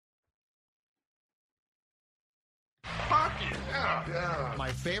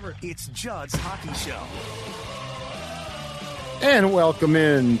My favorite. It's Judd's Hockey Show. And welcome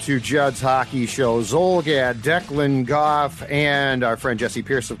in to Judd's Hockey Show. Zolgad, Declan Goff, and our friend Jessie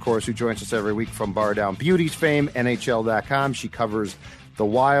Pierce, of course, who joins us every week from Bar Down Beauties fame, NHL.com. She covers the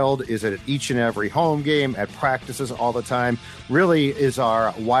Wild, is at each and every home game, at practices all the time. Really is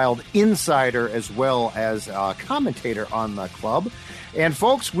our Wild insider as well as a commentator on the club. And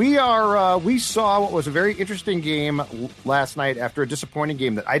folks, we saw what was a very interesting game last night after a disappointing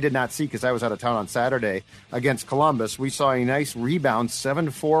game that I did not see because I was out of town on Saturday against Columbus. We saw a nice rebound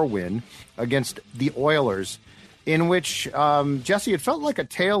 7-4 win against the Oilers, in which, Jesse, it felt like a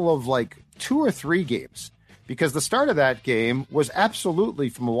tale of like 2 or 3 games, because the start of that game was absolutely,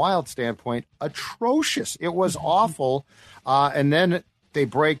 from a Wild standpoint, atrocious. It was awful. And then they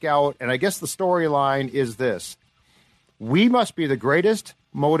break out, and I guess the storyline is this. We must be the greatest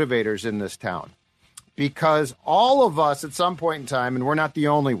motivators in this town, because all of us at some point in time, and we're not the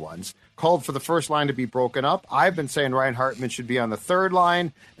only ones, called for the first line to be broken up. I've been saying Ryan Hartman should be on the third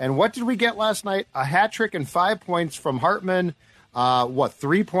line. And what did we get last night? A hat trick and 5 points from Hartman.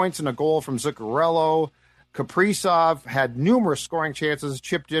 3 points and a goal from Zuccarello. Kaprizov had numerous scoring chances,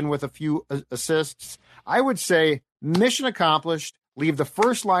 chipped in with a few assists. I would say mission accomplished. Leave the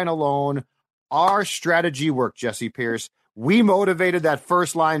first line alone. Our strategy worked, Jessie Pierce. We motivated that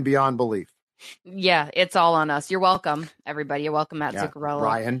first line beyond belief. Yeah, it's all on us. You're welcome, everybody. You're welcome, Matt Zuccarello.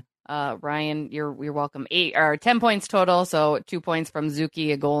 Ryan, you're welcome. 10 points total. So 2 points from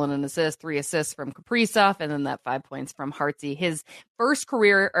Zuki, a goal and an assist, 3 assists from Kaprizov, and then that 5 points from Hartsey. His first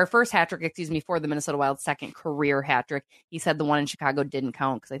hat trick, for the Minnesota Wild, second career hat trick. He said the one in Chicago didn't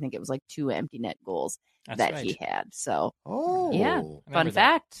count because I think it was like 2 empty net goals he had. So, yeah, fun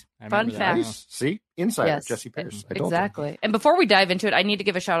fact. Nice. See, insider, yes, Jessie Pierce. Exactly. And before we dive into it, I need to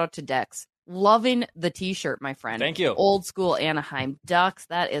give a shout out to Dex. Loving the T-shirt, my friend. Thank you. Old school Anaheim Ducks.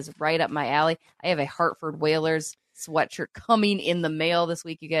 That is right up my alley. I have a Hartford Whalers sweatshirt coming in the mail this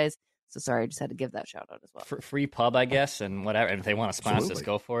week, you guys. So sorry, I just had to give that shout out as well. Free pub, I guess, and whatever. And if they want to sponsor us,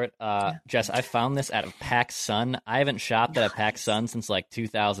 go for it. Jess, I found this at a PacSun. I haven't shopped at a PacSun since like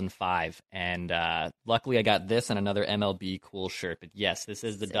 2005. And luckily I got this and another MLB cool shirt. But yes, this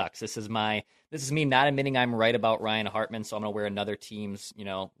is the Ducks. This is me not admitting I'm right about Ryan Hartman, so I'm going to wear another team's,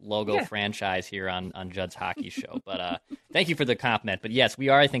 logo franchise here on Judd's Hockey Show. But thank you for the compliment. But yes, we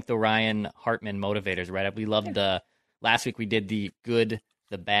are, I think, the Ryan Hartman motivators, right? We loved last week we did the good,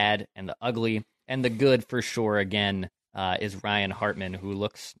 the bad, and the ugly. And the good, for sure, again, is Ryan Hartman, who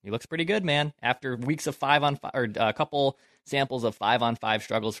looks pretty good, man. After weeks of 5-on-5, or a couple samples of 5-on-5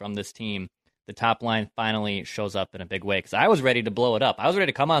 struggles from this team, the top line finally shows up in a big way. Because I was ready to blow it up. I was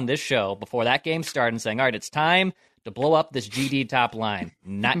ready to come on this show before that game started and saying, all right, it's time to blow up this GD top line.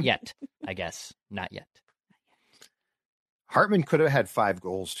 Not yet, I guess. Not yet. Hartman could have had 5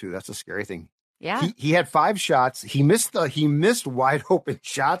 goals, too. That's a scary thing. Yeah, he had 5 shots. He missed wide open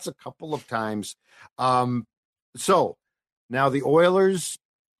shots a couple of times. So now the Oilers,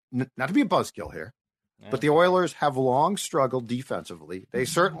 not to be a buzzkill here, but the Oilers have long struggled defensively. They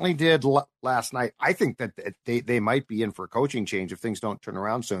certainly did last night. I think that they might be in for a coaching change if things don't turn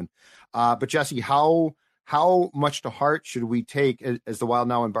around soon. But Jesse, how much to heart should we take as the Wild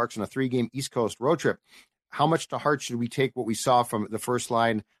now embarks on a 3-game East Coast road trip? How much to heart should we take what we saw from the first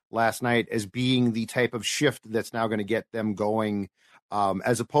line last night as being the type of shift that's now going to get them going,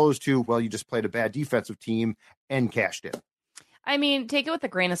 as opposed to, well, you just played a bad defensive team and cashed in? I mean, take it with a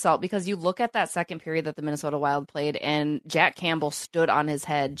grain of salt, because you look at that second period that the Minnesota Wild played, and Jack Campbell stood on his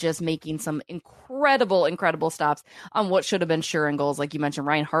head, just making some incredible stops on what should have been sure goals. Like you mentioned,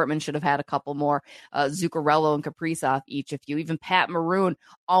 Ryan Hartman should have had a couple more. Zuccarello and Kaprizov, each a few. Even Pat Maroon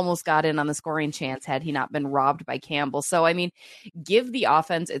almost got in on the scoring chance had he not been robbed by Campbell. So, I mean, give the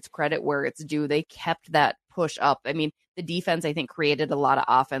offense its credit where it's due. They kept that push up. I mean, the defense, I think, created a lot of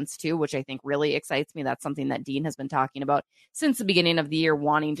offense too, which I think really excites me. That's something that Dean has been talking about since the beginning of the year,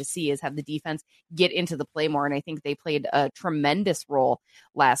 wanting to see, is have the defense get into the play more. And I think they played a tremendous role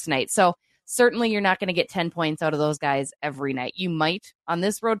last night. So certainly you're not going to get 10 points out of those guys every night. You might on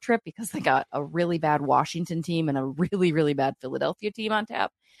this road trip because they got a really bad Washington team and a really, really bad Philadelphia team on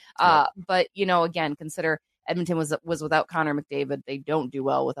tap. But, again, consider Edmonton was without Connor McDavid. They don't do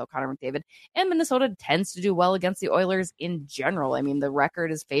well without Connor McDavid. And Minnesota tends to do well against the Oilers in general. I mean, the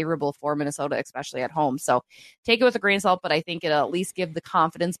record is favorable for Minnesota, especially at home. So take it with a grain of salt, but I think it'll at least give the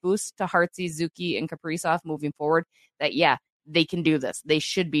confidence boost to Hartsey, Zuki, and Kaprizov moving forward that, they can do this. They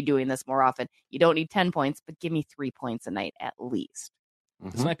should be doing this more often. You don't need 10 points, but give me 3 points a night at least.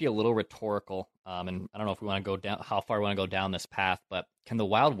 This might be a little rhetorical, and I don't know if we want to go down, how far we want to go down this path, but can the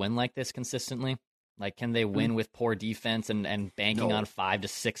Wild win like this consistently? Like, can they win with poor defense and banking on 5 to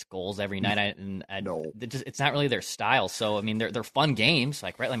 6 goals every night? No. It's not really their style. So, I mean, they're fun games.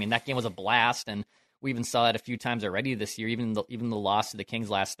 Like, right? I mean, that game was a blast, and we even saw it a few times already this year. Even the loss to the Kings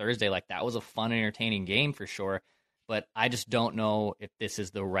last Thursday, like, that was a fun, entertaining game for sure. But I just don't know if this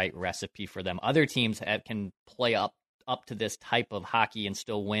is the right recipe for them. Other teams can play up to this type of hockey and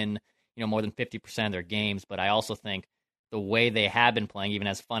still win, more than 50% of their games. But I also think the way they have been playing, even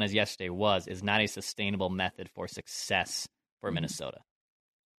as fun as yesterday was, is not a sustainable method for success for Minnesota.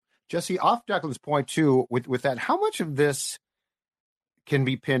 Jesse, off Declan's point too, with that, how much of this can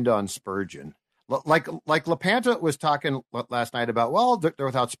be pinned on Spurgeon? Like LaPanta was talking last night about, well, they're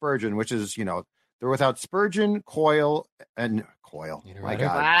without Spurgeon, which is, they're without Spurgeon, Coyle. My God.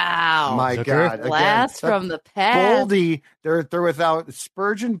 Wow. My Zucker. God. Blast from the past. Boldy. They're without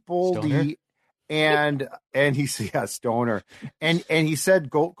Spurgeon, Boldy, and he's Stoner. And he said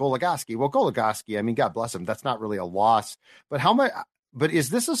Goligoski. Well, Goligoski, I mean, God bless him. That's not really a loss. But how much? But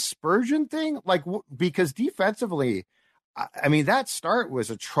is this a Spurgeon thing? Like, because defensively, I mean, that start was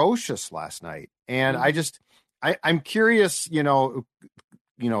atrocious last night. And I'm curious, the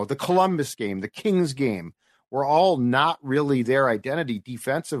Columbus game, the Kings game, were all not really their identity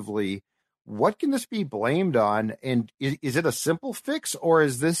defensively. What can this be blamed on? And is it a simple fix, or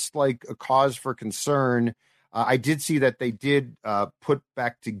is this like a cause for concern? I did see that they did put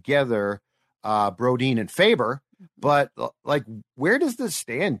back together Brodin and Faber, but like, where does this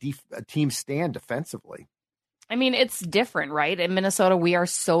team stand defensively? I mean, it's different, right? In Minnesota, we are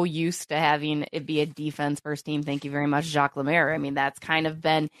so used to having it be a defense first team. Thank you very much, Jacques Lemaire. I mean, that's kind of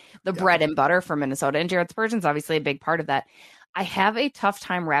been the bread and butter for Minnesota. And Jared Spurgeon's obviously a big part of that. I have a tough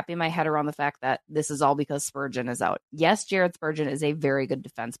time wrapping my head around the fact that this is all because Spurgeon is out. Yes, Jared Spurgeon is a very good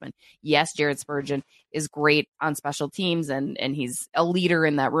defenseman. Yes, Jared Spurgeon is great on special teams and he's a leader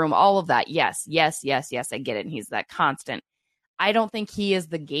in that room. All of that. Yes, I get it. And he's that constant. I don't think he is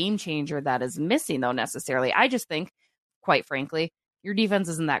the game changer that is missing, though, necessarily. I just think, quite frankly, your defense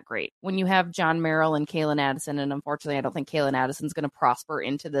isn't that great. When you have John Merrill and Kalen Addison, and unfortunately, I don't think Kalen Addison's going to prosper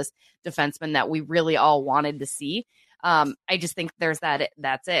into this defenseman that we really all wanted to see. I just think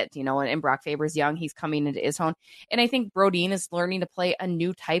that's it, and Brock Faber's young. He's coming into his own. And I think Brodin is learning to play a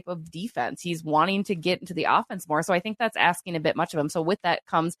new type of defense. He's wanting to get into the offense more. So I think that's asking a bit much of him. So with that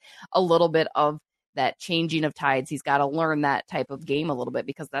comes a little bit of that changing of tides. He's got to learn that type of game a little bit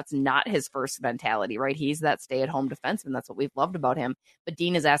because that's not his first mentality, right? He's that stay-at-home defenseman. That's what we've loved about him. But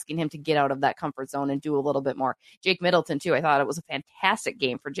Dean is asking him to get out of that comfort zone and do a little bit more. Jake Middleton, too. I thought it was a fantastic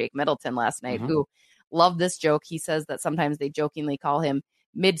game for Jake Middleton last night, who loved this joke. He says that sometimes they jokingly call him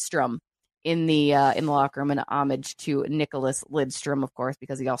Midstrom in the locker room, an homage to Nicholas Lidstrom, of course,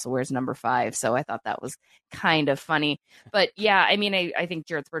 because he also wears number 5. So I thought that was kind of funny. But yeah, I mean, I think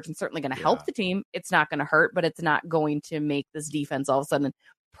Jared Spurgeon's certainly going to help the team. It's not going to hurt, but it's not going to make this defense all of a sudden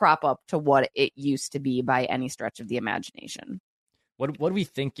prop up to what it used to be by any stretch of the imagination. What do we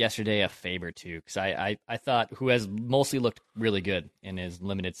think yesterday of Faber, too? Because I thought, who has mostly looked really good in his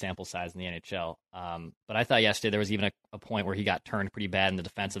limited sample size in the NHL. But I thought yesterday there was even a point where he got turned pretty bad in the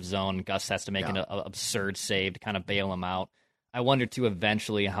defensive zone. Gus has to make an absurd save to kind of bail him out. I wonder, too,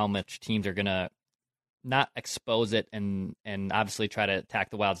 eventually how much teams are going to not expose it and obviously try to attack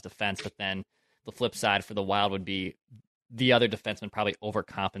the Wild's defense. But then the flip side for the Wild would be the other defenseman probably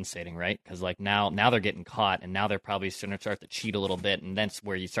overcompensating, right? Because like now they're getting caught, and now they're probably starting to start to cheat a little bit, and that's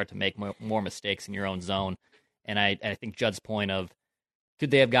where you start to make more mistakes in your own zone. And I think Judd's point of, could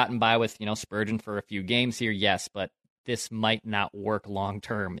they have gotten by with Spurgeon for a few games here? Yes, but this might not work long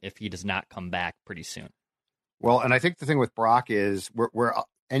term if he does not come back pretty soon. Well, and I think the thing with Brock is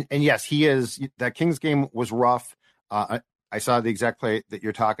and yes, he is. That Kings game was rough. I saw the exact play that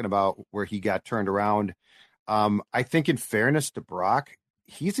you're talking about where he got turned around. I think in fairness to Brock,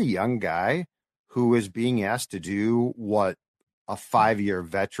 he's a young guy who is being asked to do what a 5-year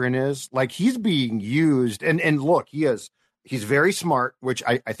veteran is. Like, he's being used and look, he's very smart, which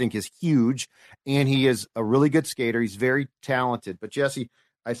I think is huge. And he is a really good skater. He's very talented. But Jesse,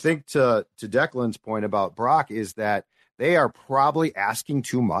 I think to Declan's point about Brock is that they are probably asking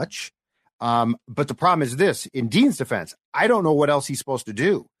too much. But the problem is this: in Dean's defense, I don't know what else he's supposed to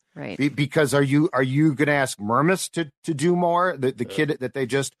do. Right. Because are you going to ask Mermis to do more? The kid that they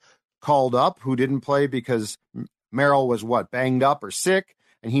just called up who didn't play because Merrill was banged up or sick,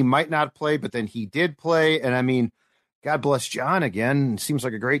 and he might not play, but then he did play. And I mean, God bless John again. Seems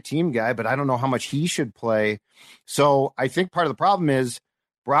like a great team guy, but I don't know how much he should play. So I think part of the problem is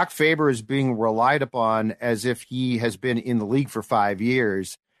Brock Faber is being relied upon as if he has been in the league for 5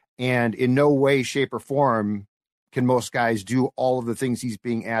 years, and in no way, shape, or form can most guys do all of the things he's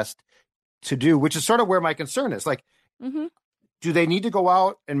being asked to do, which is sort of where my concern is. Like, do they need to go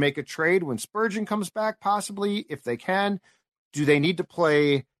out and make a trade when Spurgeon comes back? Possibly, if they can. Do they need to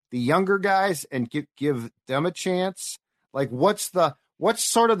play the younger guys and give them a chance? Like, what's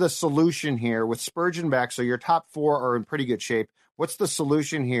sort of the solution here with Spurgeon back? So your top four are in pretty good shape. What's the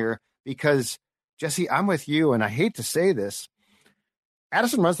solution here? Because, Jesse, I'm with you, and I hate to say this.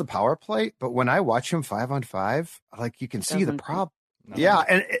 Addison runs the power play, but when I watch him 5-on-5, like, you can see the problem. No. Yeah,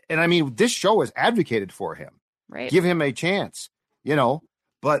 and I mean, this show has advocated for him. Right. Give him a chance,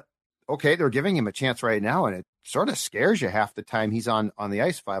 but okay, they're giving him a chance right now, and it sort of scares you half the time he's on the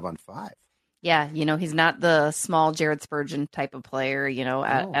ice 5-on-5. Yeah, he's not the small Jared Spurgeon type of player,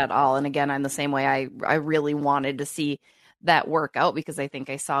 at all. And again, I'm the same way. I really wanted to see that work out because I think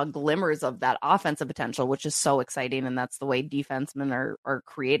I saw glimmers of that offensive potential, which is so exciting. And that's the way defensemen are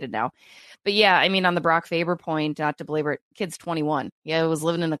created now. But yeah, I mean, on the Brock Faber point, not to belabor it, kid's 21. Yeah, he was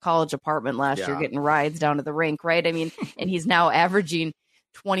living in a college apartment last year, getting rides down to the rink, right? I mean, and he's now averaging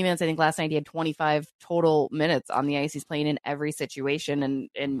 20 minutes. I think last night he had 25 total minutes on the ice. He's playing in every situation.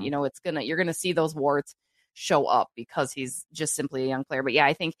 And you're going to see those warts show up because he's just simply a young player. But yeah,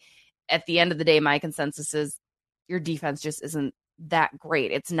 I think at the end of the day, my consensus is your defense just isn't that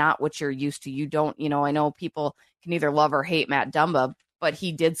great. It's not what you're used to. You don't, I know people can either love or hate Matt Dumba, but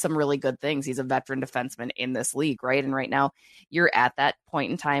he did some really good things. He's a veteran defenseman in this league, right? And right now you're at that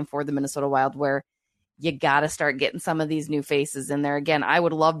point in time for the Minnesota Wild where you got to start getting some of these new faces in there. Again, I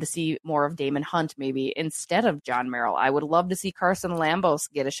would love to see more of Damon Hunt maybe instead of John Merrill. I would love to see Carson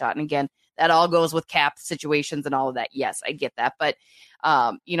Lambos get a shot. And again, that all goes with cap situations and all of that. Yes, I get that. But,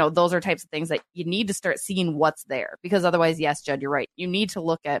 those are types of things that you need to start seeing what's there. Because otherwise, yes, Judd, you're right. You need to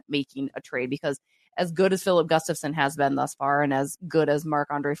look at making a trade because as good as Philip Gustafson has been thus far and as good as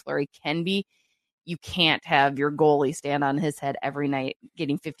Marc-Andre Fleury can be, you can't have your goalie stand on his head every night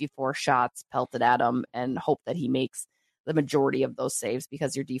getting 54 shots pelted at him and hope that he makes the majority of those saves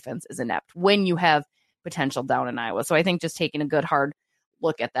because your defense is inept when you have potential down in Iowa. So I think just taking a good hard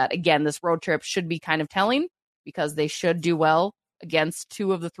look at that. Again, this road trip should be kind of telling because they should do well against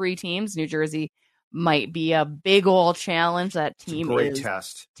two of the three teams. New Jersey might be a big old challenge. That team is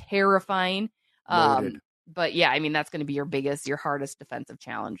test. Terrifying. But yeah, I mean, that's going to be your hardest defensive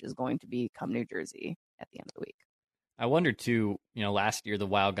challenge is going to be come New Jersey at the end of the week. I wonder too, last year the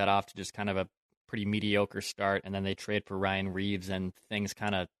Wild got off to just kind of a pretty mediocre start and then they trade for Ryan Reeves and things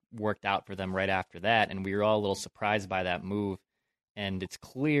kind of worked out for them right after that. And we were all a little surprised by that move. And it's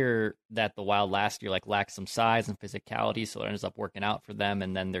clear that the Wild last year lacked some size and physicality. So it ends up working out for them.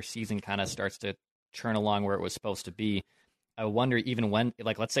 And then their season kind of starts to churn along where it was supposed to be. I wonder even when,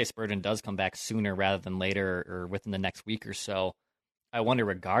 let's say Spurgeon does come back sooner rather than later or within the next week or so, I wonder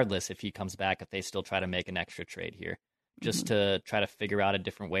regardless if he comes back, if they still try to make an extra trade here just to try to figure out a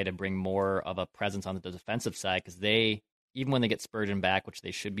different way to bring more of a presence on the defensive side. Because even when they get Spurgeon back, which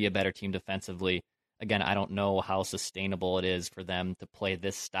they should be a better team defensively, again, I don't know how sustainable it is for them to play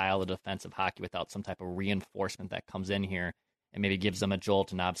this style of defensive hockey without some type of reinforcement that comes in here and maybe gives them a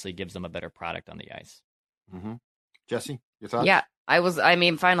jolt and obviously gives them a better product on the ice. Mm-hmm. Jesse, your thoughts? Yeah,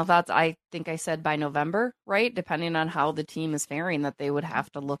 final thoughts. I think I said by November, right? Depending on how the team is faring, that they would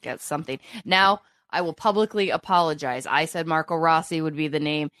have to look at something. Now, I will publicly apologize. I said Marco Rossi would be the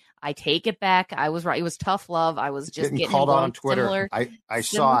name. I take it back. I was right. It was tough love. I was just getting called on Twitter. I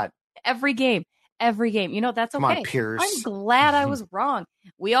saw it. Every game. That's okay. Come on, Pierce. I'm glad I was wrong.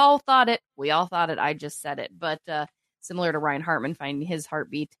 We all thought it. I just said it. But similar to Ryan Hartman finding his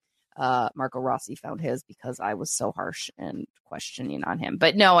heartbeat, Marco Rossi found his because I was so harsh and questioning on him.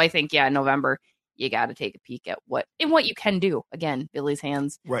 But no, I think, November, you got to take a peek at what you can do. Again, Billy's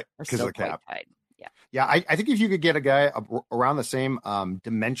hands are still quite tied. Yeah, I think if you could get a guy around the same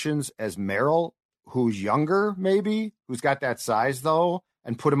dimensions as Merrill, who's younger, maybe, who's got that size, though,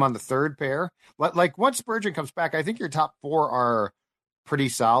 and put him on the third pair. Like, once Spurgeon comes back, I think your top four are pretty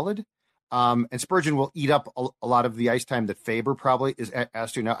solid. And Spurgeon will eat up a lot of the ice time that Faber probably is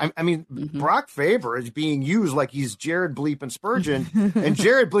asked to now. I mean, Brock Faber is being used like he's Jared Bleep and Spurgeon, and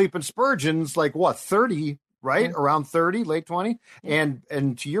Jared Bleep and Spurgeon's 30, right? Yeah. Around 30, late 20. Yeah.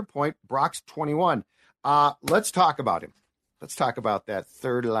 And to your point, Brock's 21. Let's talk about him. Let's talk about that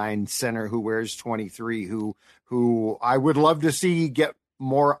third line center who wears 23, who I would love to see get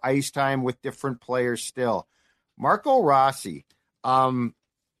more ice time with different players still. Marco Rossi.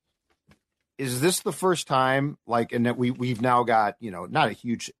 Is this the first time, and that we've now got, not a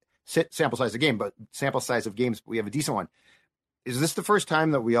huge sample size of game, but sample size of games, but we have a decent one. Is this the first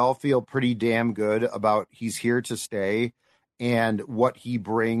time that we all feel pretty damn good about he's here to stay and what he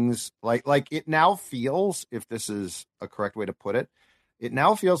brings? Like it now feels, if this is a correct way to put it, It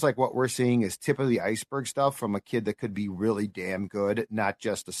now feels like what we're seeing is tip of the iceberg stuff from a kid that could be really damn good, not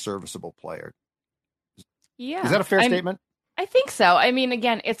just a serviceable player. Yeah. Is that a fair statement? I think so. I mean,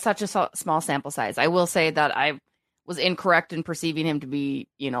 again, it's such a small sample size. I will say that I was incorrect in perceiving him to be,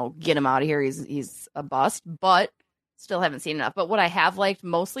 get him out of here. He's a bust, but still haven't seen enough. But what I have liked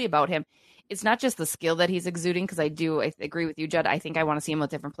mostly about him, it's not just the skill that he's exuding, because I agree with you, Judd. I think I want to see him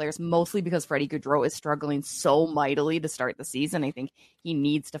with different players, mostly because Freddie Gaudreau is struggling so mightily to start the season. I think he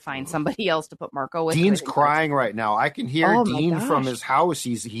needs to find somebody else to put Marco with. Dean's crying right now. I can hear Dean from his house.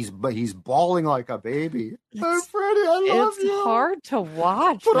 He's bawling like a baby. Oh, Freddie, I love you. It's hard to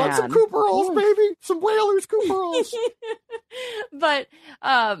watch. Put on some Cooperalls, baby. Some Whalers Cooperalls. But,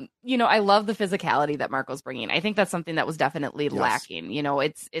 I love the physicality that Marco's bringing. I think that's something that was definitely lacking.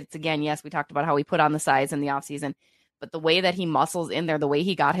 It's again, yes, we talked about how he put on the size in the offseason, but the way that he muscles in there, the way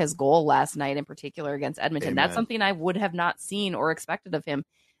he got his goal last night in particular against Edmonton, that's something I would have not seen or expected of him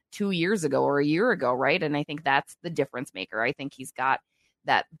 2 years ago or a year ago, right? And I think that's the difference maker. I think he's got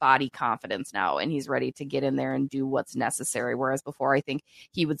that body confidence now, and he's ready to get in there and do what's necessary. Whereas before, I think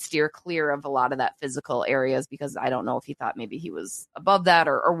he would steer clear of a lot of that physical areas, because I don't know if he thought maybe he was above that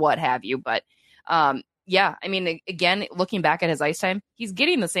or what have you. But yeah, I mean, again, looking back at his ice time, he's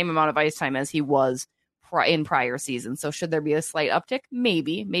getting the same amount of ice time as he was in prior seasons. So should there be a slight uptick?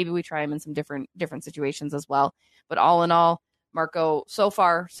 Maybe we try him in some different situations as well. But all in all, Marco, so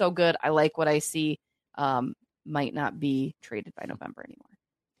far, so good. I like what I see. Might not be traded by November anymore.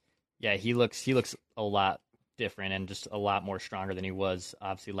 Yeah, he looks a lot different and just a lot more stronger than he was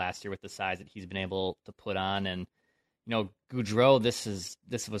obviously last year with the size that he's been able to put on. And Gaudreau,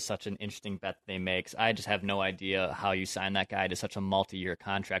 this was such an interesting bet they make. I just have no idea how you sign that guy to such a multi-year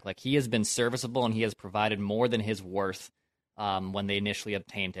contract. Like, he has been serviceable and he has provided more than his worth when they initially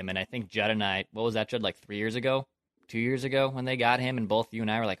obtained him. And I think Judd and I, what was that, Judd, like 3 years ago? 2 years ago when they got him, and both you and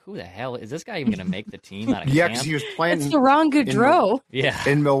I were like, who the hell is this guy even going to make the team out of Yeah, camp? because he was playing. It's the wrong Gaudreau.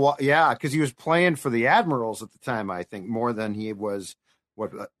 In Milwaukee. Yeah, because he was playing for the Admirals at the time, I think, more than he was.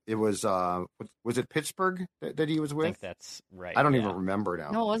 Was it Pittsburgh that he was with? I think that's right. I don't even remember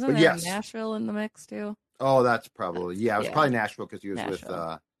now. No, wasn't there Nashville in the mix too? Oh, that's probably, it was probably Nashville, because he was with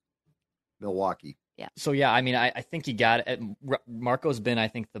Milwaukee. Yeah. So, yeah, I mean, I think he got it. Marco's been, I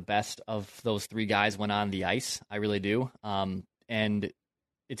think, the best of those three guys when on the ice. I really do. And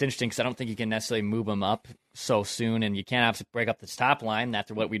it's interesting because I don't think you can necessarily move him up so soon, and you can't have to break up this top line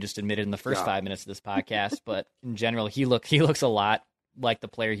after what we just admitted in the first 5 minutes of this podcast. But in general, he looks a lot like the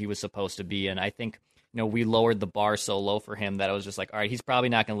player he was supposed to be. And I think, we lowered the bar so low for him that it was just like, all right, he's probably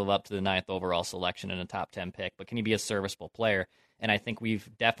not going to live up to the 9th overall selection and a top 10 pick, but can he be a serviceable player? And I think we've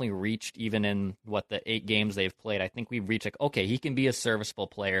definitely reached, even in the 8 games they've played, I think we've reached okay, he can be a serviceable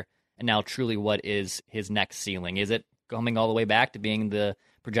player. And now truly, what is his next ceiling? Is it coming all the way back to being the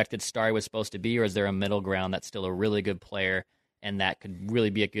projected star he was supposed to be, or is there a middle ground that's still a really good player and that could really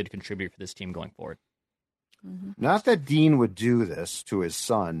be a good contributor for this team going forward? Mm-hmm. Not that Dean would do this to his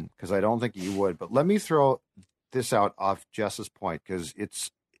son, because I don't think he would, but let me throw this out off Jess's point, because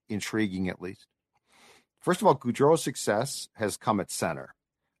it's intriguing at least. First of all, Gaudreau's success has come at center,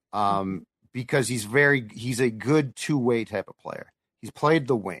 because he's a good two-way type of player. He's played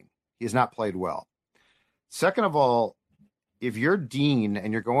the wing. He has not played well. Second of all, if you're Dean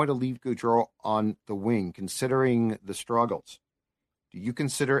and you're going to leave Gaudreau on the wing, considering the struggles, do you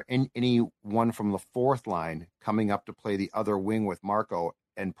consider anyone from the fourth line coming up to play the other wing with Marco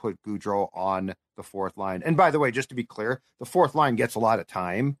and put Gaudreau on the fourth line? And by the way, just to be clear, the fourth line gets a lot of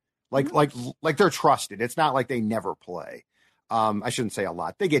time. Like they're trusted. It's not like they never play. I shouldn't say a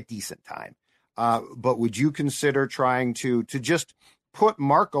lot. They get decent time. But would you consider trying to just put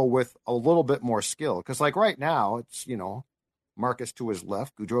Marco with a little bit more skill? Because right now it's, Marcus to his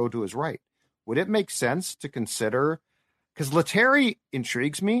left, Gaudreau to his right. Would it make sense to consider? Because Lettieri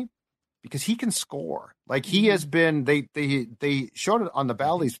intrigues me because he can score. Like, he has been. They showed it on the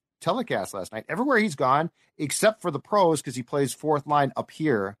Bally's telecast last night. Everywhere he's gone, except for the pros, because he plays fourth line up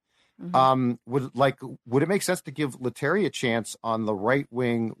here. Mm-hmm. Would it make sense to give Lettieri a chance on the right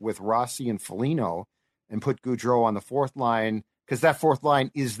wing with Rossi and Foligno, and put Gaudreau on the fourth line? Because that fourth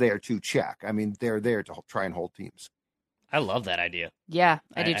line is there to check. I mean, they're there to try and hold teams. I love that idea. Yeah,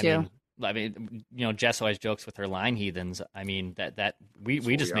 I do too. I mean, Jess always jokes with her line heathens. I mean, that we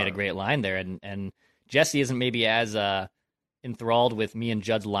just made a great line there, and Jesse isn't maybe as enthralled with me and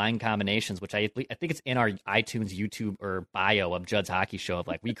Judd's line combinations, which I think it's in our iTunes, YouTube, or bio of Judd's Hockey Show of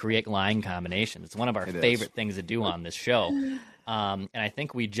we create line combinations. It's one of our favorite things to do on this show. And I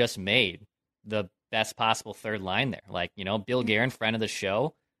think we just made the best possible third line there. Bill Guerin, friend of the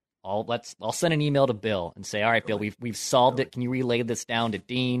show, I'll send an email to Bill and say, all right, Bill, we've solved it. Can you relay this down to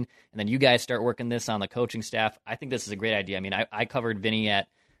Dean? And then you guys start working this on the coaching staff. I think this is a great idea. I mean, I covered Vinny at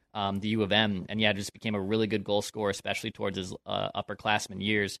the U of M, and just became a really good goal scorer, especially towards his upperclassmen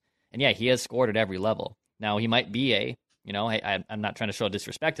years. And he has scored at every level. Now he might be I'm not trying to show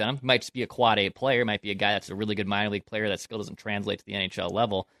disrespect on him. He might just be a quad A player. Might be a guy that's a really good minor league player that still doesn't translate to the NHL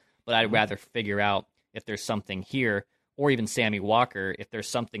level. But I'd rather figure out if there's something here, or even Sammy Walker, if there's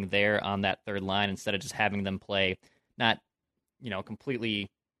something there on that third line, instead of just having them play not, completely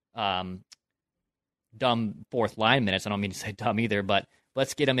dumb fourth line minutes. I don't mean to say dumb either, but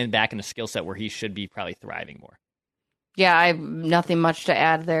let's get him back in a skill set where he should be probably thriving more. Yeah, I have nothing much to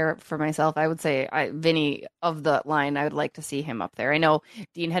add there for myself. I would say Vinny of the line, I would like to see him up there. I know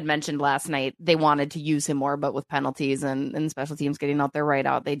Dean had mentioned last night they wanted to use him more, but with penalties and special teams getting out there right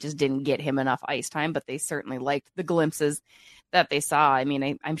out, they just didn't get him enough ice time, but they certainly liked the glimpses that they saw. I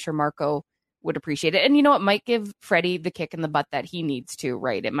mean, I'm sure Marco would appreciate it. And it might give Freddie the kick in the butt that he needs to,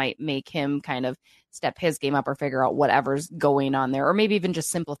 right? It might make him kind of step his game up or figure out whatever's going on there, or maybe even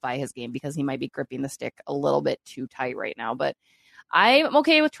just simplify his game because he might be gripping the stick a little bit too tight right now. But I'm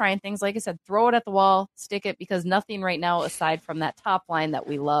okay with trying things. Like I said, throw it at the wall, stick it, because nothing right now aside from that top line that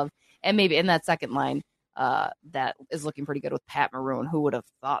we love, and maybe in that second line that is looking pretty good with Pat Maroon. Who would have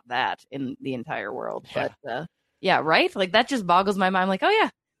thought that in the entire world? Yeah. But right? Like that just boggles my mind. I'm like, oh yeah,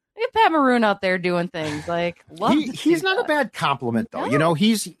 look at Pat Maroon out there doing things. Like, he's not a bad compliment, though. No.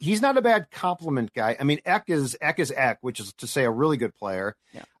 He's not a bad compliment guy. I mean, Ek is Ek, which is to say a really good player.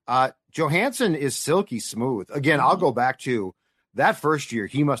 Yeah. Johansson is silky smooth. Again, I'll go back to that first year.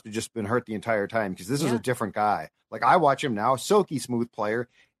 He must have just been hurt the entire time because this is a different guy. Like I watch him now, silky smooth player,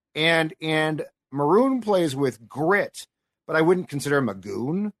 and Maroon plays with grit, but I wouldn't consider him a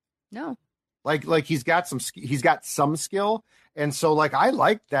goon. No. Like he's got some skill. And so like, I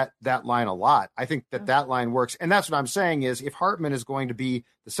like that line a lot. I think that line works. And that's what I'm saying is if Hartman is going to be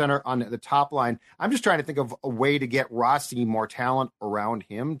the center on the top line, I'm just trying to think of a way to get Rossi more talent around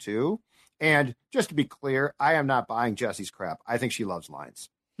him too. And just to be clear, I am not buying Jesse's crap. I think she loves lines.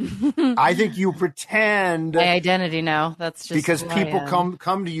 I think you pretend my identity now. That's just because people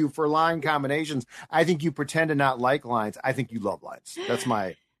come to you for line combinations. I think you pretend to not like lines. I think you love lines. That's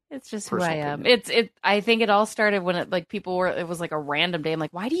my It's just who I am. Opinion. I think it all started when it was like a random day. I'm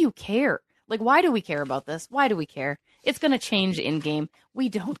like, why do you care? Like, why do we care about this? Why do we care? It's going to change in game. We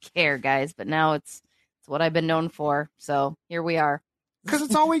don't care, guys. But now it's what I've been known for. So here we are. Because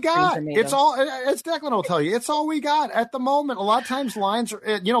it's all we got. It's Declan will tell you, it's all we got at the moment. A lot of times lines are,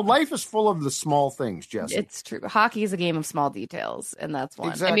 life is full of the small things, Jesse. It's true. Hockey is a game of small details, and that's one.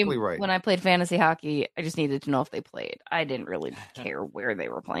 Exactly right. When I played fantasy hockey, I just needed to know if they played. I didn't really care where they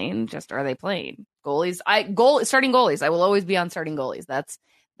were playing. Just, are they playing? Goalies. Starting goalies. I will always be on starting goalies. That's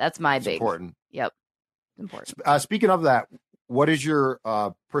my big. Important. Yep. Important. Speaking of that, what is your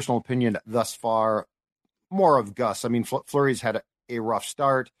personal opinion thus far? More of Gus. I mean, Fleury's had a rough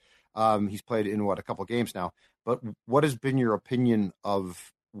start. He's played in a couple of games now, but what has been your opinion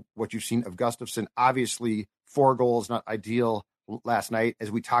of what you've seen of Gustafsson? Obviously 4 goals, not ideal last night. As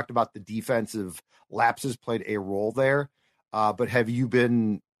we talked about, the defensive lapses played a role there. But have you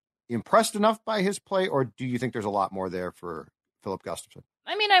been impressed enough by his play, or do you think there's a lot more there for Filip Gustafsson?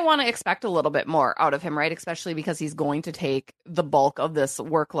 I mean, I want to expect a little bit more out of him, right? Especially because he's going to take the bulk of this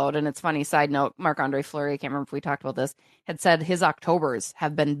workload. And it's funny, side note, Marc-Andre Fleury, I can't remember if we talked about this, had said his Octobers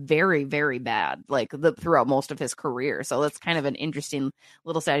have been very, very bad, like throughout most of his career. So that's kind of an interesting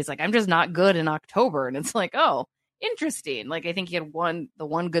little stat. He's like, I'm just not good in October. And it's like, oh, interesting. Like, I think he had the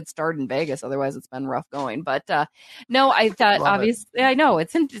one good start in Vegas. Otherwise, it's been rough going. But no, I thought, obviously, I know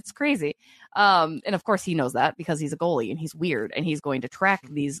it's crazy. And of course he knows that because he's a goalie and he's weird and he's going to track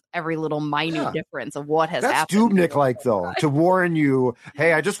every little minute difference of what has happened. That's Dubnyk though, to warn you,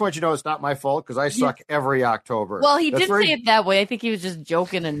 hey, I just want you to know it's not my fault because I suck every October. Well, he did say it that way. I think he was just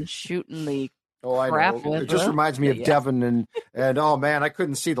joking and shooting the crap with it. Just reminds me of Devin and oh man, I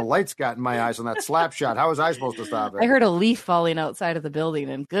couldn't see, the lights got in my eyes on that slap shot. How was I supposed to stop it? I heard a leaf falling outside of the building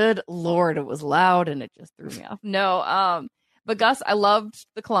and good Lord, it was loud and it just threw me off. No, but Gus, I loved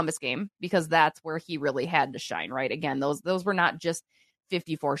the Columbus game because that's where he really had to shine, right? Again, those were not just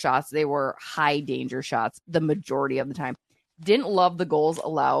 54 shots. They were high danger shots the majority of the time. Didn't love the goals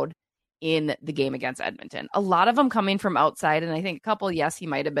allowed in the game against Edmonton. A lot of them coming from outside, and I think a couple, yes, he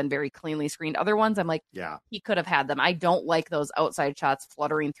might have been very cleanly screened. Other ones, I'm like, he could have had them. I don't like those outside shots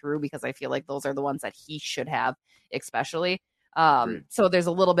fluttering through because I feel like those are the ones that he should have, especially. So there's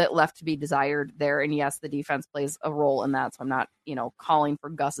a little bit left to be desired there. And yes, the defense plays a role in that. So I'm not, calling for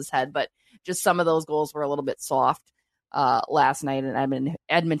Gus's head, but just some of those goals were a little bit soft. last night, and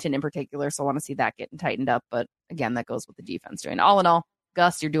Edmonton in particular. So I want to see that getting tightened up. But again, that goes with the defense doing. All in all,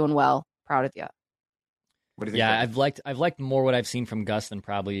 Gus, you're doing well. Proud of you. What do you think? Yeah, I've liked more what I've seen from Gus than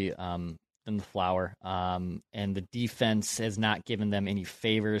probably than the Flower. And the defense has not given them any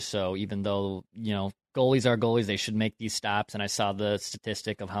favors. So even though, goalies are goalies, they should make these stops. And I saw the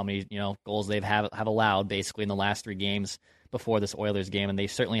statistic of how many, goals they've have allowed basically in the last 3 games before this Oilers game. And they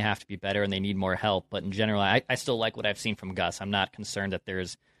certainly have to be better and they need more help. But in general, I still like what I've seen from Gus. I'm not concerned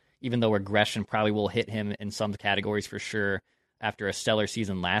that even though regression probably will hit him in some categories for sure after a stellar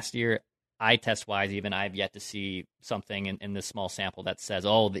season last year, eye test wise, even I've yet to see something in this small sample that says,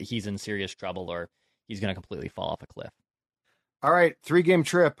 that he's in serious trouble or he's going to completely fall off a cliff. All right, 3-game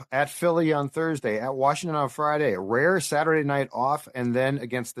trip at Philly on Thursday, at Washington on Friday, a rare Saturday night off, and then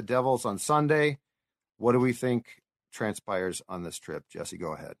against the Devils on Sunday. What do we think transpires on this trip? Jesse,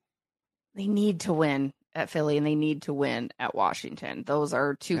 go ahead. They need to win at Philly and they need to win at Washington. Those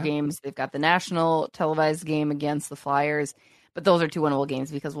are 2 games. They've got the national televised game against the Flyers. But those are 2 winnable games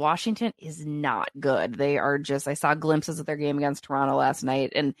because Washington is not good. They are just, I saw glimpses of their game against Toronto last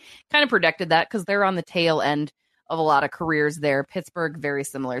night and kind of predicted that because they're on the tail end of a lot of careers there. Pittsburgh, very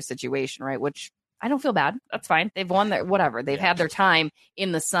similar situation, right? Which I don't feel bad. That's fine. They've won their, whatever. They've had their time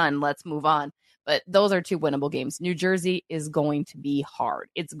in the sun. Let's move on. But those are 2 winnable games. New Jersey is going to be hard.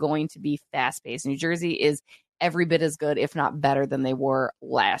 It's going to be fast-paced. New Jersey is every bit as good, if not better, than they were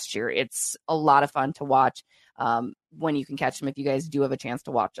last year. It's a lot of fun to watch. When you can catch them, if you guys do have a chance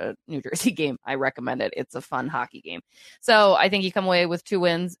to watch a New Jersey game, I recommend it. It's a fun hockey game. So I think you come away with 2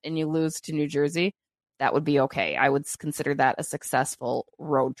 wins and you lose to New Jersey. That would be okay. I would consider that a successful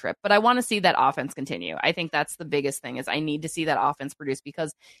road trip, but I want to see that offense continue. I think that's the biggest thing is I need to see that offense produce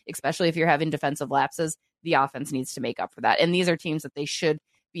because especially if you're having defensive lapses, the offense needs to make up for that. And these are teams that they should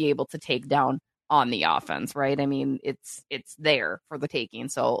be able to take down on the offense, right? I mean, it's there for the taking.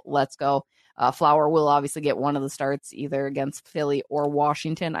 So let's go. Flower will obviously get one of the starts either against Philly or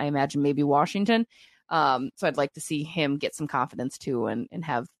Washington. I imagine maybe Washington. So I'd like to see him get some confidence too and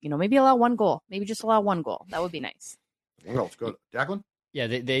have, maybe allow 1 goal, maybe just allow 1 goal. That would be nice. Well, let's go. Declan? Yeah,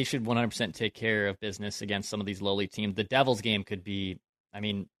 they should 100% take care of business against some of these lowly teams. The Devils game could be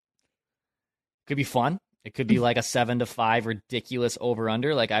fun. It could be like a 7-5 ridiculous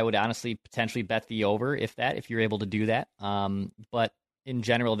over-under. Like I would honestly potentially bet the over if you're able to do that. But in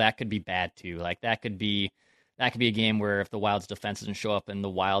general, that could be bad too. Like that could be a game where if the Wild's defense doesn't show up and the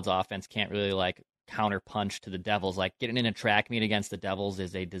Wild's offense can't really like counter punch to the Devils, like getting in a track meet against the Devils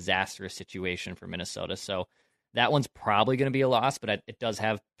is a disastrous situation for Minnesota. So that one's probably going to be a loss, but it does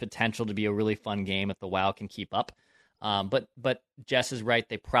have potential to be a really fun game if the Wild can keep up. But Jess is right.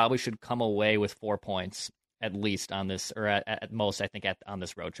 They probably should come away with 4 points at least on this, or at most, I think, on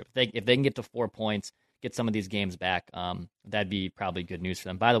this road trip. If they can get to 4 points, get some of these games back, that'd be probably good news for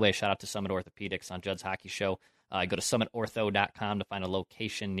them. By the way, shout out to Summit Orthopedics on Judd's Hockey Show. Go to summitortho.com to find a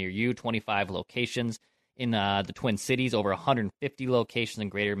location near you. 25 locations in the Twin Cities, over 150 locations in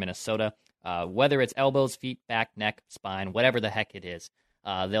greater Minnesota. Whether it's elbows, feet, back, neck, spine, whatever the heck it is,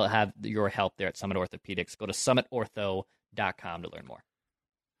 they'll have your help there at Summit Orthopedics. Go to summitortho.com to learn more.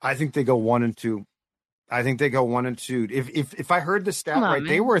 I think they go 1-2. If I heard the stat right,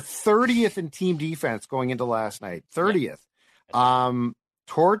 they were 30th in team defense going into last night. 30th. Yeah.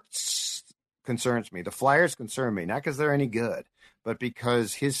 Torts concerns me. The Flyers concern me, not because they're any good, but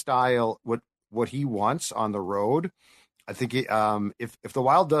because his style, what he wants on the road. I think if the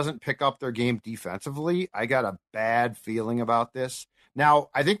Wild doesn't pick up their game defensively, I got a bad feeling about this. Now,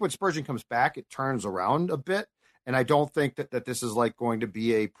 I think when Spurgeon comes back, it turns around a bit. And I don't think that this is like going to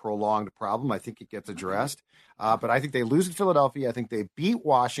be a prolonged problem. I think it gets addressed. But I think they lose in Philadelphia. I think they beat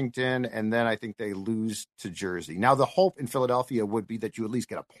Washington. And then I think they lose to Jersey. Now, the hope in Philadelphia would be that you at least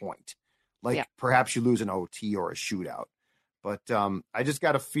get a point. Perhaps you lose an OT or a shootout. But I just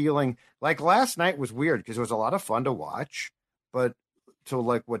got a feeling like last night was weird because it was a lot of fun to watch. But to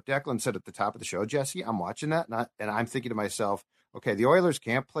like what Declan said at the top of the show, Jesse, I'm watching that and I'm thinking to myself, okay, the Oilers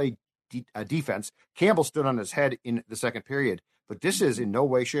can't play defense. Campbell stood on his head in the second period, but this is in no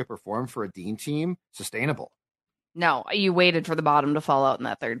way, shape, or form for a Dean team sustainable. No, you waited for the bottom to fall out in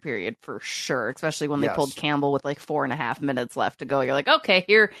that third period for sure, especially when they pulled Campbell with like 4.5 minutes left to go. You're like, okay,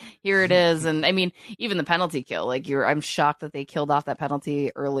 here it is. And I mean, even the penalty kill, I'm shocked that they killed off that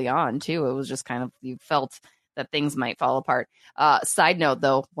penalty early on too. It was just kind of, you felt that things might fall apart. Side note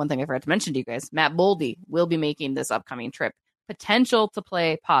though, one thing I forgot to mention to you guys, Matt Boldy will be making this upcoming trip. Potential to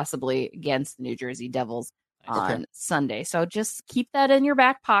play possibly against the New Jersey Devils on Sunday. So just keep that in your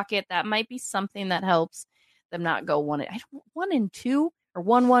back pocket. That might be something that helps them not go 1-2 or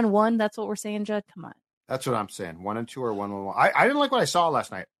 1-1-1. That's what we're saying, Judd. Come on. That's what I'm saying. 1-2 or 1-1. I didn't like what I saw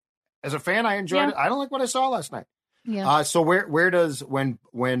last night. As a fan, I enjoyed it. I don't like what I saw last night. Yeah. So where does when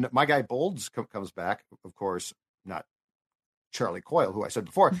my guy Bolds comes back? Of course, not Charlie Coyle, who I said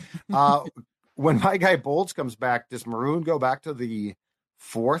before. When my guy Bolds comes back, does Maroon go back to the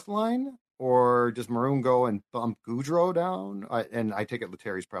fourth line, or does Maroon go and bump Goudreau down? And I take it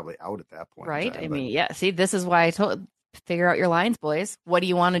Lettieri's probably out at that point, right? I mean, yeah. See, this is why I told. Figure out your lines, boys. What do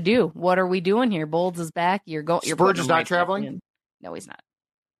you want to do? What are we doing here? Bolds is back. You're going. Spurge is not traveling. No, he's not.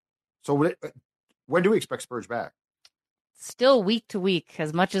 So when do we expect Spurge back? Still week to week.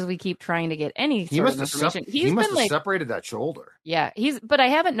 As much as we keep trying to get any sort of information, he must have separated that shoulder. Yeah, but I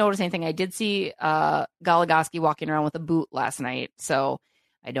haven't noticed anything. I did see Goligoski walking around with a boot last night, so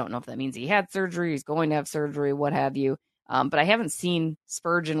I don't know if that means he had surgery, he's going to have surgery, what have you. But I haven't seen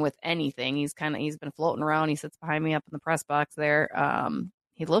Spurgeon with anything. He's been floating around. He sits behind me up in the press box there.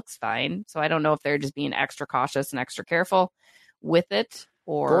 He looks fine. So I don't know if they're just being extra cautious and extra careful with it,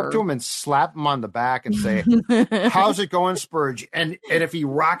 or go up to him and slap him on the back and say, "How's it going, Spurge?" And if he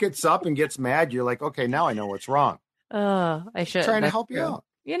rockets up and gets mad, you're like, "Okay, now I know what's wrong." I should trying to help you out.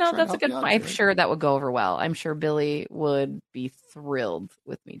 You know, that's a good point. I'm sure that would go over well. I'm sure Billy would be thrilled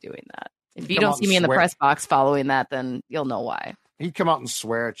with me doing that. If you don't see me in the press box following that, then you'll know why. He'd come out and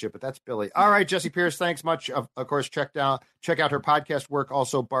swear at you, but that's Billy. All right, Jessie Pierce, thanks much. Of course, check out her podcast work,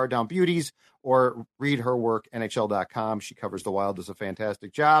 also Bar Down Beauties, or read her work, NHL.com. She covers the Wild, does a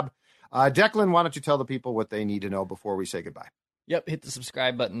fantastic job. Declan, why don't you tell the people what they need to know before we say goodbye? Yep, hit the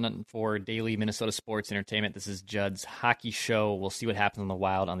subscribe button for daily Minnesota sports entertainment. This is Judd's Hockey Show. We'll see what happens on the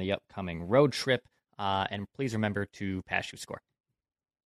Wild on the upcoming road trip. And please remember to pass, shoot, score.